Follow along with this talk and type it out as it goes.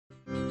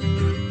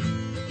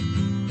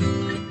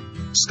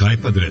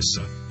Skype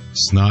adresa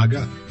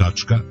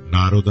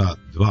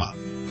snaga.naroda2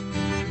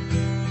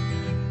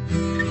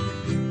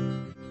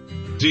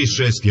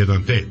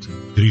 3615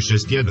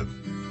 361.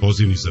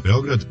 Pozivni za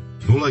Beograd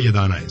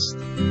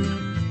 011.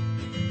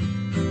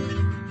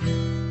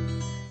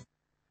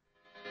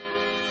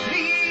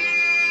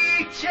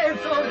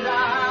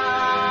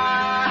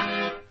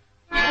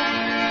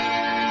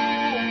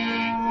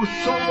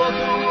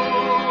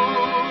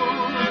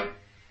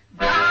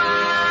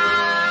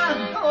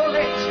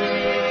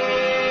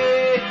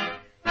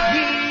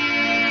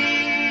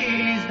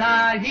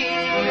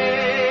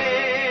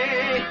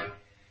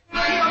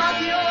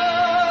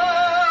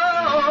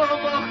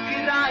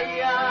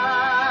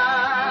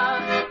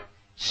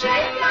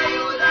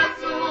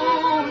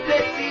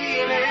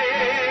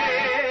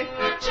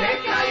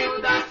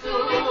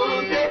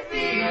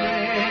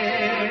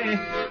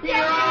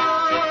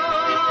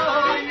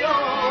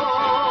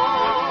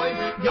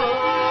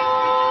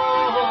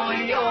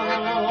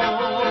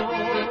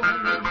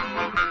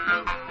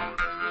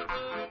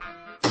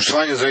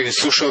 Poštovanje, dragi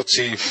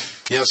slušalci,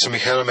 ja sam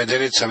Mihajlo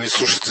Medenica, vi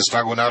slušate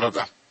Snagu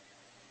naroda.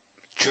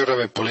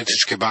 Ćoravе,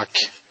 političke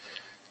bake.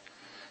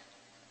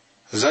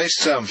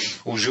 Zaista,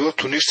 u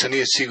životu ništa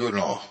nije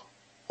sigurno,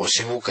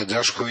 osim Vuka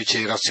Draškovića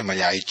i Rasima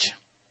Ljajića.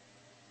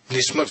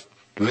 Ni smrt,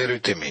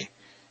 verujte mi.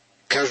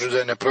 Kažu da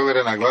je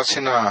neproverena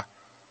glasina,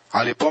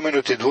 ali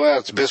pomenuti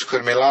dvojac bez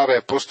kormilara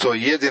je postao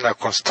jedina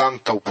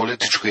konstanta u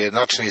političkoj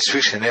jednačini s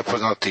više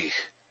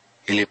nepoznatih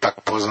ili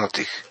pak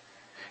poznatih.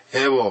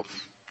 Evo,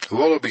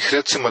 volio bih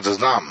recimo da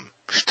znam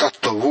šta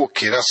to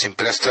Vuk i Rasim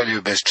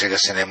predstavljaju bez čega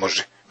se ne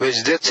može. Već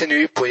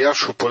deceniju i po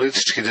jašu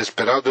politički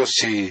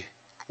desperadosi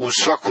uz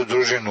svaku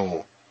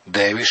družinu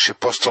da je više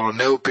postalo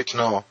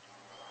neupitno,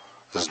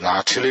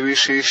 znači li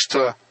više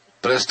išta,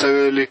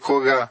 predstavljaju li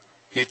koga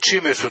i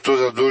čime su to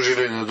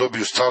zadužili da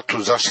dobiju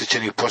status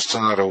zaštićenih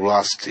podstanara u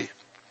vlasti.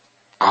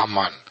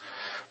 Aman,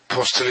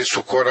 postali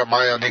su Kora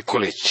Maja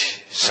Nikolić,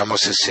 samo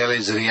se sele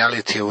iz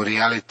realitija u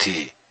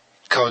reality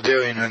kao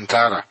deo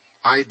inventara.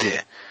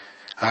 Ajde,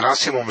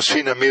 Rasimom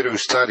svi namiruju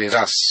stari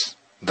ras,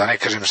 da ne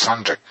kažem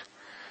Sandžak,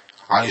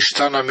 ali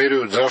šta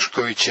namiruju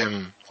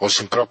Draškovićem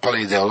osim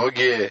propale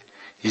ideologije,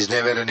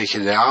 izneverenih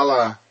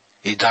ideala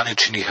i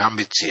daničinih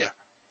ambicija?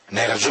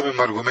 Ne razumem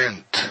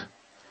argument.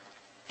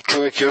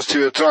 Čovjek je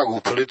ostavio tragu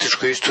u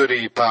političkoj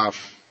istoriji, pa,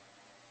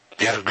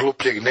 jer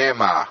glupljeg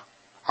nema,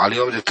 ali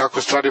ovdje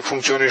tako stvari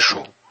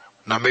funkcionišu,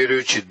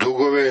 namirujući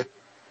dugove,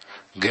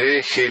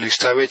 grehe ili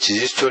šta već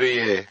iz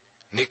istorije,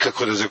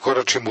 nikako da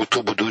zakoračimo u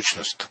tu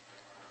budućnost.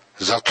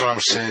 Zato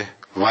nam se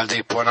valjda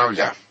i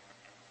ponavlja.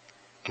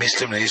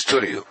 Mislim na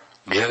istoriju,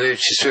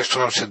 gledajući sve što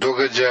nam se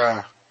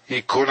događa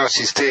i ko nas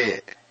iz te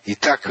i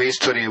takve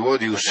istorije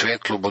vodi u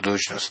svetlu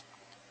budućnost.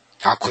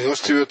 Ako je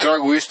ostavio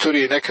trag u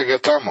istoriji, neka ga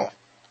tamo.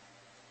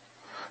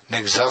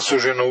 Nek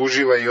zasluženo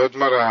uživa i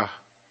odmara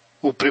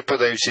u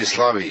pripadajućoj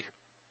slavi,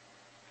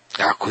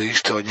 ako je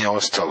išta od nje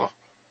ostalo.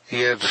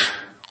 Jer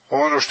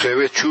ono što je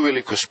već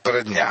uveliko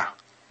sprednja,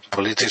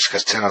 politička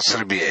scena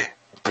Srbije,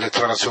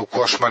 pretvara se u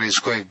košmar iz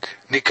kojeg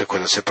nikako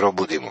da se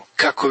probudimo.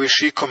 Kako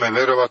više ikome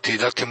verovati i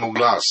dati mu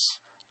glas,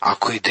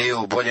 ako ideju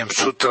o boljem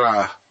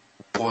sutra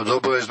pod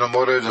obavezno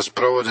moraju da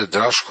sprovode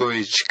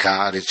Drašković,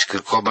 Karić,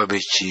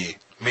 Krkobabić i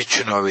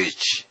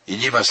Mićunović i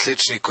njima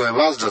slični koje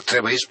vas da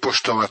treba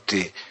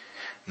ispoštovati,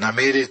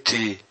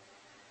 namiriti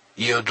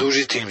i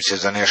odužiti im se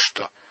za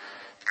nešto.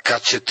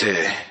 Kad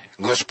ćete,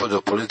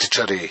 gospodo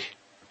političari,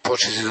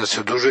 početi da se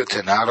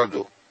odužujete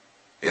narodu,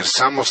 jer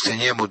samo ste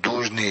njemu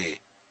dužni,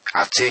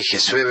 a ceh je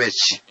sve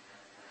veći.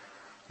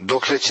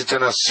 Dokle ćete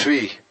nas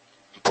svi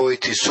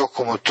pojiti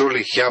sokom od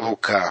trulih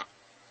jabuka,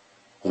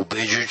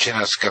 ubeđujući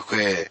nas kako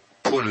je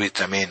pun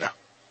vitamina?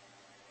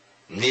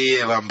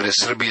 Nije vam, bre,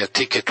 Srbija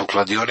tiket u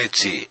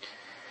kladionici,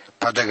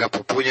 pa da ga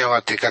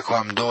popunjavate kako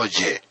vam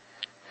dođe,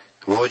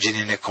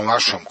 vođeni nekom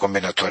vašom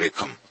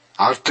kombinatorikom.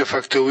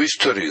 Artefakte u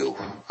istoriju,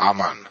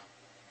 aman,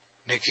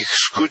 nekih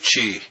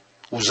skući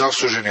u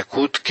zaslužene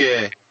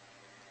kutke,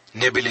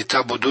 ne bi li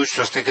ta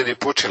budućnost nekad i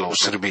počela u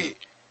Srbiji,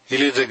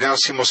 ili da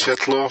gasimo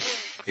svetlo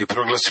i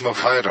proglasimo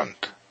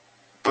fajront.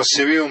 Pa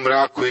se vi u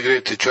mraku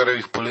igrajte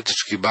ćoravih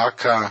političkih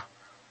baka,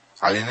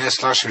 ali ne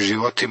s našim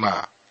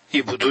životima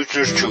i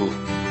budućnošću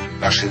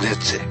naše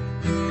dece.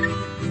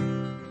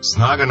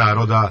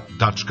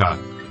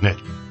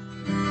 Snaganaroda.net